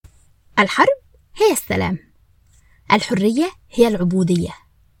الحرب هي السلام، الحرية هي العبودية،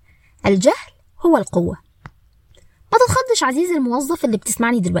 الجهل هو القوة. ما تتخضش عزيزي الموظف اللي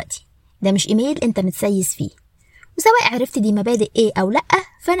بتسمعني دلوقتي، ده مش إيميل انت متسيس فيه، وسواء عرفت دي مبادئ ايه او لأ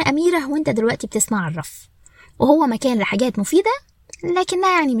فأنا أميرة وانت دلوقتي بتسمع الرف، وهو مكان لحاجات مفيدة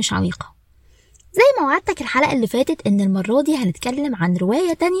لكنها يعني مش عميقة. زي ما وعدتك الحلقة اللي فاتت ان المرة دي هنتكلم عن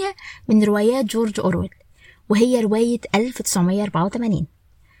رواية تانية من روايات جورج أورويل، وهي رواية 1984.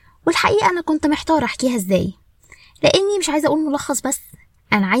 والحقيقة أنا كنت محتارة أحكيها إزاي، لأني مش عايزة أقول ملخص بس،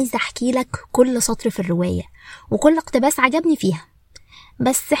 أنا عايزة أحكي لك كل سطر في الرواية وكل اقتباس عجبني فيها،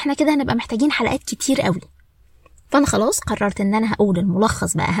 بس إحنا كده هنبقى محتاجين حلقات كتير قوي. فأنا خلاص قررت إن أنا هقول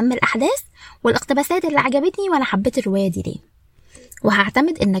الملخص بأهم الأحداث والاقتباسات اللي عجبتني وأنا حبيت الرواية دي ليه،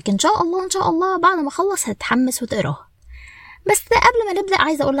 وهعتمد إنك إن شاء الله بعد ما أخلص هتحمس وتقراها. بس قبل ما نبدأ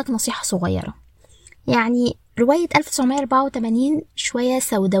عايزة أقولك نصيحة صغيرة. يعني رواية 1984 شوية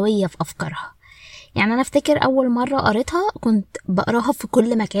سوداوية في أفكارها. يعني أنا أفتكر أول مرة قريتها كنت بقراها في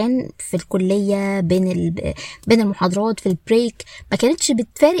كل مكان، في الكلية، بين المحاضرات، في البريك، ما كانتش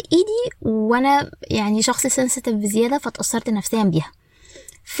بتفارق إيدي، وأنا يعني شخص سنسيتيف بزيادة فتأثرت نفسيا بيها.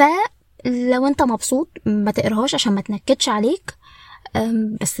 فلو أنت مبسوط ما تقراهاش عشان ما تنكدش عليك،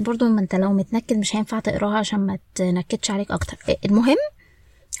 بس برضو ما أنت لو متنكد مش هينفع تقراها عشان ما تنكدش عليك أكتر. المهم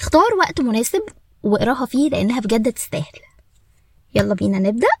اختار وقت مناسب واقراها فيه لأنها بجد تستاهل. يلا بينا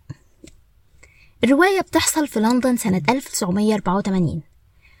نبدأ. الرواية بتحصل في لندن سنة 1984،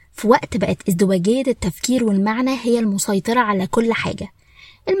 في وقت بقت ازدواجية التفكير والمعنى هي المسيطرة على كل حاجة.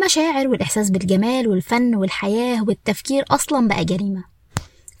 المشاعر والإحساس بالجمال والفن والحياة والتفكير أصلا بقى جريمة.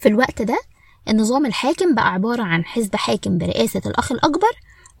 في الوقت ده النظام الحاكم بقى عبارة عن حزب حاكم برئاسة الأخ الأكبر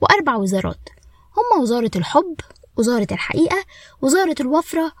و4 وزارات، هما وزارة الحب، وزارة الحقيقة، وزارة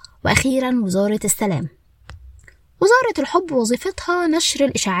الوفرة، وأخيرا وزارة السلام. وزارة الحب وظيفتها نشر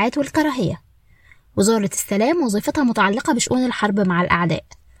الإشاعات والكراهية، وزارة السلام وظيفتها متعلقة بشؤون الحرب مع الأعداء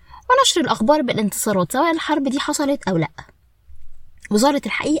ونشر الأخبار بالانتصارات سواء الحرب دي حصلت أو لأ. وزارة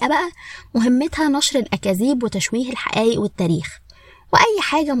الحقيقة بقى مهمتها نشر الأكاذيب وتشويه الحقائق والتاريخ وأي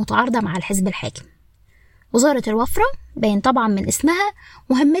حاجة متعارضة مع الحزب الحاكم. وزارة الوفرة باين طبعا من اسمها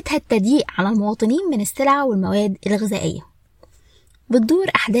مهمتها التضييق على المواطنين من السلع والمواد الغذائية. بتدور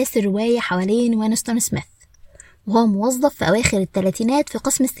أحداث الرواية حوالين وينستون سميث، وهو موظف في أواخر الثلاثينات في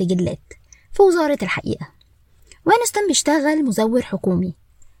قسم السجلات في وزارة الحقيقة. وينستون بيشتغل مزور حكومي،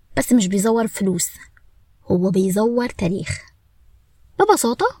 بس مش بيزور فلوس، هو بيزور تاريخ.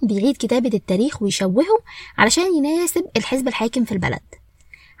 ببساطة بيعيد كتابة التاريخ ويشوهه علشان يناسب الحزب الحاكم في البلد.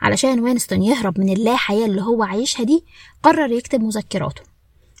 علشان وينستون يهرب من اللا حياة اللي هو عايشها دي قرر يكتب مذكراته.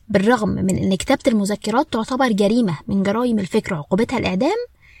 بالرغم من ان كتابة المذكرات تعتبر جريمة من جرائم الفكر عقوبتها الإعدام،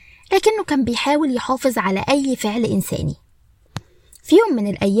 لكنه كان بيحاول يحافظ على أي فعل إنساني. في يوم من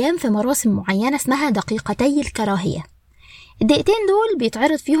الأيام في مراسم معينة اسمها دقيقتي الكراهية، الدقيقتين دول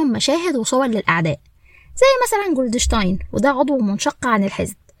بيتعرض فيهم مشاهد وصور للأعداء، زي مثلا جولدشتاين وده عضو منشق عن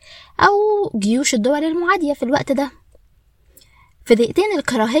الحزب، أو جيوش الدول المعادية في الوقت ده. في دقيقتين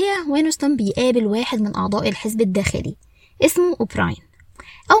الكراهية وينستون بيقابل واحد من أعضاء الحزب الداخلي اسمه أوبراين،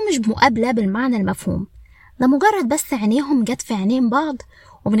 أو مش بمقابلة بالمعنى المفهوم، ده مجرد بس عينيهم جت في عينين بعض،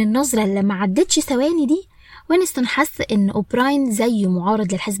 ومن النظرة اللي ما عدتش ثواني دي وينستون حس إن أوبراين زيه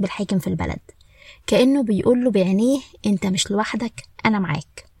معارض للحزب الحاكم في البلد، كأنه بيقوله بعينيه أنت مش لوحدك، أنا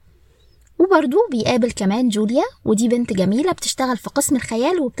معاك. وبرضو بيقابل كمان جوليا، ودي بنت جميلة بتشتغل في قسم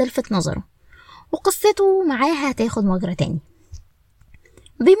الخيال وبتلفت نظره، وقصته معاها هتاخد مجرى تاني.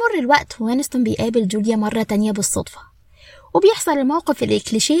 بيمر الوقت وينستون بيقابل جوليا مرة تانية بالصدفة، وبيحصل الموقف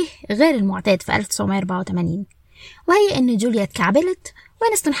الكليشيه غير المعتاد في 1984، وهي إن جوليا اتكعبلت.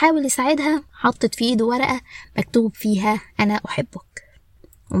 وينستون حاول يساعدها، حطت في ايده ورقة مكتوب فيها أنا أحبك.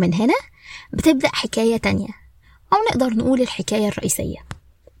 ومن هنا بتبدأ حكاية تانية، أو نقدر نقول الحكاية الرئيسية.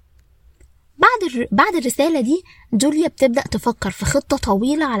 بعد الرسالة دي جوليا بتبدأ تفكر في خطة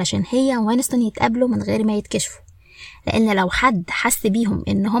طويلة علشان هي وينستون يتقابلوا من غير ما يتكشفوا، لأن لو حد حس بيهم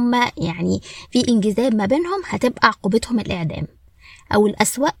إن هما يعني في انجذاب ما بينهم هتبقى عقوبتهم الإعدام، أو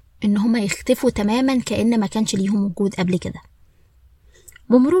الأسوأ إن هما يختفوا تماما كأن ما كانش ليهم وجود قبل كده.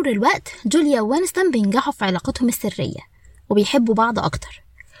 بمرور الوقت جوليا ووينستون بينجحوا في علاقتهم السرية وبيحبوا بعض أكتر،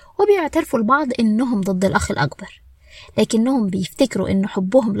 وبيعترفوا لبعض إنهم ضد الأخ الأكبر، لكنهم بيفتكروا إن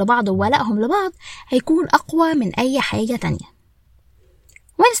حبهم لبعض وولائهم لبعض هيكون أقوى من أي حاجة تانية.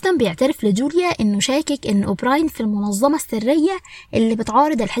 وينستون بيعترف لجوليا إنه شاكك إن أوبراين في المنظمة السرية اللي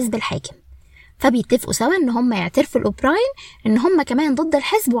بتعارض الحزب الحاكم، فبيتفقوا سوا إن هم يعترفوا لأوبراين إن هم كمان ضد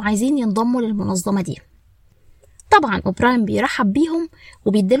الحزب وعايزين ينضموا للمنظمة دي. طبعا أوبراين بيرحب بيهم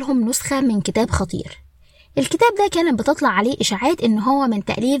وبيديلهم نسخة من كتاب خطير، الكتاب ده كانت بتطلع عليه إشاعات إن هو من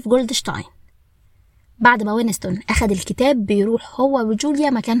تأليف جولدشتاين. بعد ما وينستون أخد الكتاب بيروح هو وجوليا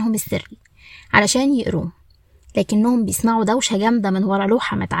مكانهم السري علشان يقروه، لكنهم بيسمعوا دوشة جامدة من ورا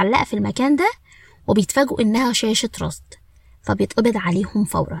لوحة متعلقة في المكان ده، وبيتفاجئوا إنها شاشة رصد، فبيتقبض عليهم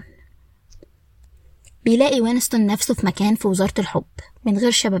فورا. بيلاقي وينستون نفسه في مكان في وزارة الحب من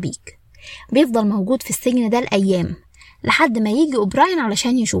غير شبابيك، بيفضل موجود في السجن ده الأيام لحد ما يجي أوبراين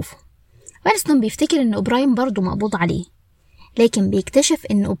علشان يشوفه. وينستون بيفتكر إن أوبراين برضو مقبوض عليه، لكن بيكتشف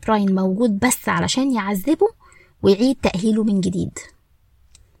إن أوبراين موجود بس علشان يعذبه ويعيد تأهيله من جديد.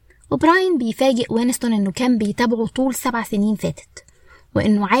 أوبراين بيفاجئ وينستون إنه كان بيتابعه طول 7 سنين فاتت،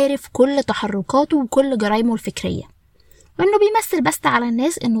 وإنه عارف كل تحركاته وكل جرايمه الفكرية، وإنه بيمثل بس على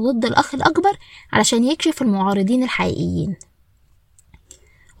الناس إنه ضد الأخ الأكبر علشان يكشف المعارضين الحقيقيين.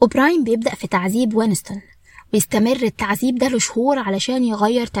 أوبراين بيبدأ في تعذيب وينستون، ويستمر التعذيب ده لشهور علشان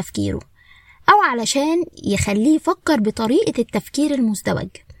يغير تفكيره، أو علشان يخليه يفكر بطريقة التفكير المزدوج،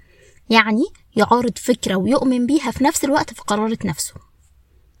 يعني يعارض فكرة ويؤمن بيها في نفس الوقت في قرارة نفسه.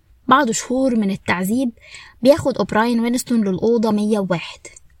 بعد شهور من التعذيب بياخد أوبراين وينستون للأوضة 101،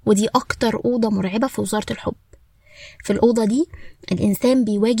 ودي أكتر أوضة مرعبة في وزارة الحب. في الأوضة دي الإنسان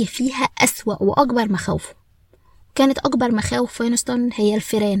بيواجه فيها أسوأ وأكبر مخاوفه. كانت أكبر مخاوف وينستون هي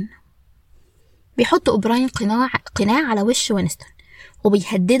الفيران. بيحط أوبراين قناع على وش وينستون،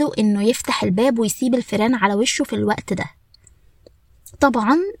 وبيهدده إنه يفتح الباب ويسيب الفيران على وشه في الوقت ده.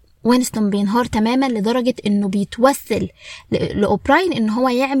 طبعا وينستون بينهار تماما لدرجة إنه بيتوسل لأوبراين إن هو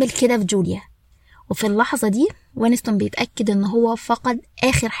يعمل كده في جوليا، وفي اللحظة دي وينستون بيتأكد إن هو فقد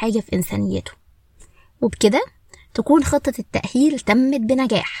آخر حاجة في إنسانيته. وبكده تكون خطة التأهيل تمت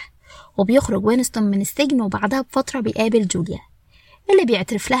بنجاح، وبيخرج وينستون من السجن، وبعدها بفترة بيقابل جوليا اللي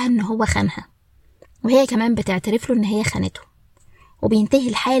بيعترف لها إن هو خانها، وهي كمان بتعترف له إن هي خانته، وبينتهي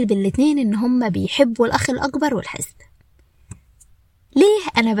الحال بالاتنين إن هما بيحبوا الأخ الأكبر والحزب.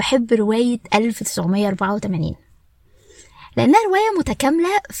 ليه أنا بحب رواية 1984؟ لأنها رواية متكاملة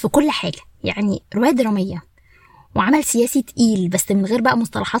في كل حاجة، يعني رواية درامية وعمل سياسي تقيل بس من غير بقى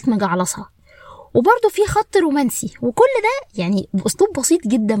مصطلحات مجعلصة، وبرضه في خط رومانسي، وكل ده يعني بأسلوب بسيط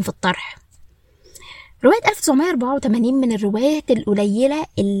جدا في الطرح. رواية 1984 من الروايات القليلة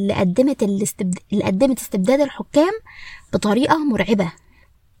اللي قدمت استبداد الحكام بطريقة مرعبة.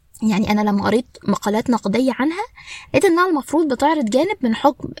 يعني أنا لما قريت مقالات نقدية عنها لقيت إنها المفروض بتعرض جانب من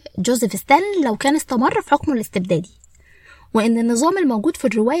حكم جوزيف ستالين لو كان استمر في حكمه الاستبدادي، وإن النظام الموجود في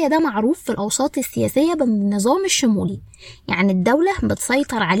الرواية ده معروف في الأوساط السياسية بالنظام الشمولي، يعني الدولة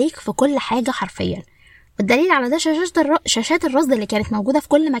بتسيطر عليك في كل حاجة حرفيا. والدليل على ده شاشات الرصد اللي كانت موجودة في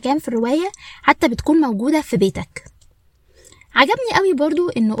كل مكان في الرواية، حتى بتكون موجودة في بيتك. عجبني قوي برضو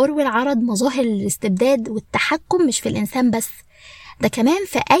إن أورويل عرض مظاهر الاستبداد والتحكم مش في الإنسان بس، ده كمان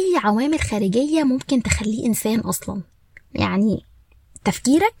في أي عوامل خارجية ممكن تخليه إنسان أصلا. يعني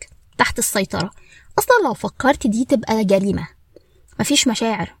تفكيرك تحت السيطرة أصلا، لو فكرت دي تبقى جريمة، مفيش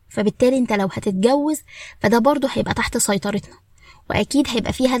مشاعر، فبالتالي انت لو هتتجوز فده برضو هيبقى تحت سيطرتنا، وأكيد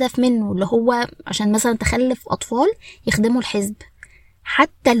هيبقى فيه هدف منه اللي هو عشان مثلا تخلف أطفال يخدموا الحزب.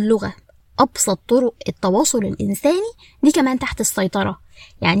 حتى اللغة، أبسط طرق التواصل الإنساني دي كمان تحت السيطرة.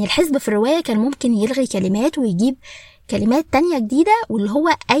 يعني الحزب في الرواية كان ممكن يلغي كلمات ويجيب كلمات تانية جديدة، واللي هو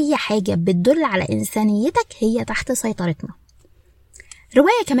أي حاجة بتدل على إنسانيتك هي تحت سيطرتنا.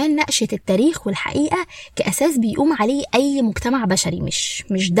 رواية كمان ناقشت التاريخ والحقيقة كأساس بيقوم عليه أي مجتمع بشري،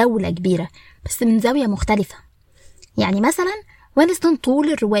 مش دولة كبيرة، بس من زاوية مختلفة. يعني مثلا وينستون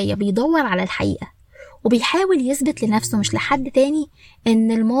طول الرواية بيدور على الحقيقة، وبيحاول يثبت لنفسه مش لحد تاني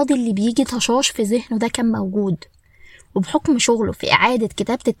إن الماضي اللي بيجي طشاش في ذهنه ده كان موجود. وبحكم شغله في إعادة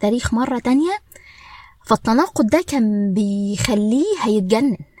كتابة التاريخ مرة تانية، فالتناقض ده كان بيخليه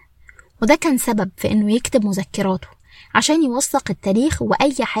هيتجنن، وده كان سبب في إنه يكتب مذكراته عشان يوثق التاريخ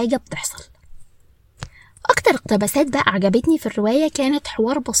وأي حاجة بتحصل. أكتر اقتباسات بقى عجبتني في الرواية كانت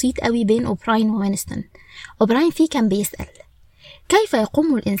حوار بسيط قوي بين أوبراين ووينستون. أوبراين فيه كان بيسأل: كيف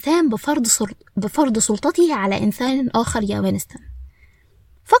يقوم الإنسان بفرض سلطته على إنسان آخر يا وينستون؟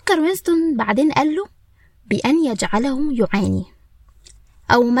 فكر وينستون بعدين قال له: بأن يجعله يعاني.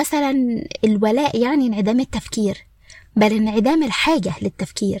 أو مثلا الولاء يعني انعدام التفكير، بل انعدام الحاجة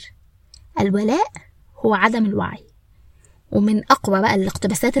للتفكير. الولاء هو عدم الوعي. ومن أقوى بقى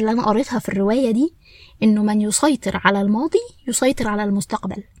الاقتباسات اللي أنا قريتها في الرواية دي إنه من يسيطر على الماضي يسيطر على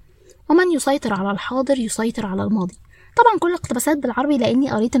المستقبل، ومن يسيطر على الحاضر يسيطر على الماضي. طبعا كل الاقتباسات بالعربي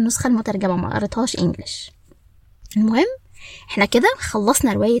لأني قريت النسخة المترجمة، ما قريتهاش إنجليش. المهم احنا كده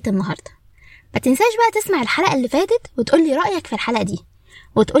خلصنا رواية النهاردة. ما تنساش بقى تسمع الحلقة اللي فاتت وتقولي رأيك في الحلقة دي،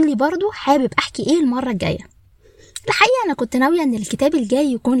 وتقولي برضو حابب أحكي إيه المرة الجاية. الحقيقة أنا كنت ناوية أن الكتاب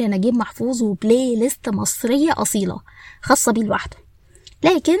الجاي يكون لنجيب محفوظ وبلاي ليست مصرية أصيلة خاصة بيه لوحده،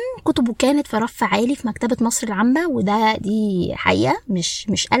 لكن كتبه كانت في رف عالي في مكتبة مصر العامة، دي حقيقة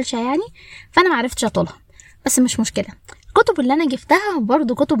مش قلشة يعني، فأنا معرفتش أطولها. بس مش مشكلة، الكتب اللي أنا جبتها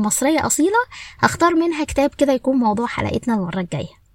برضو كتب مصرية أصيلة، هختار منها كتاب كده يكون موضوع حلقتنا المرة الجاية.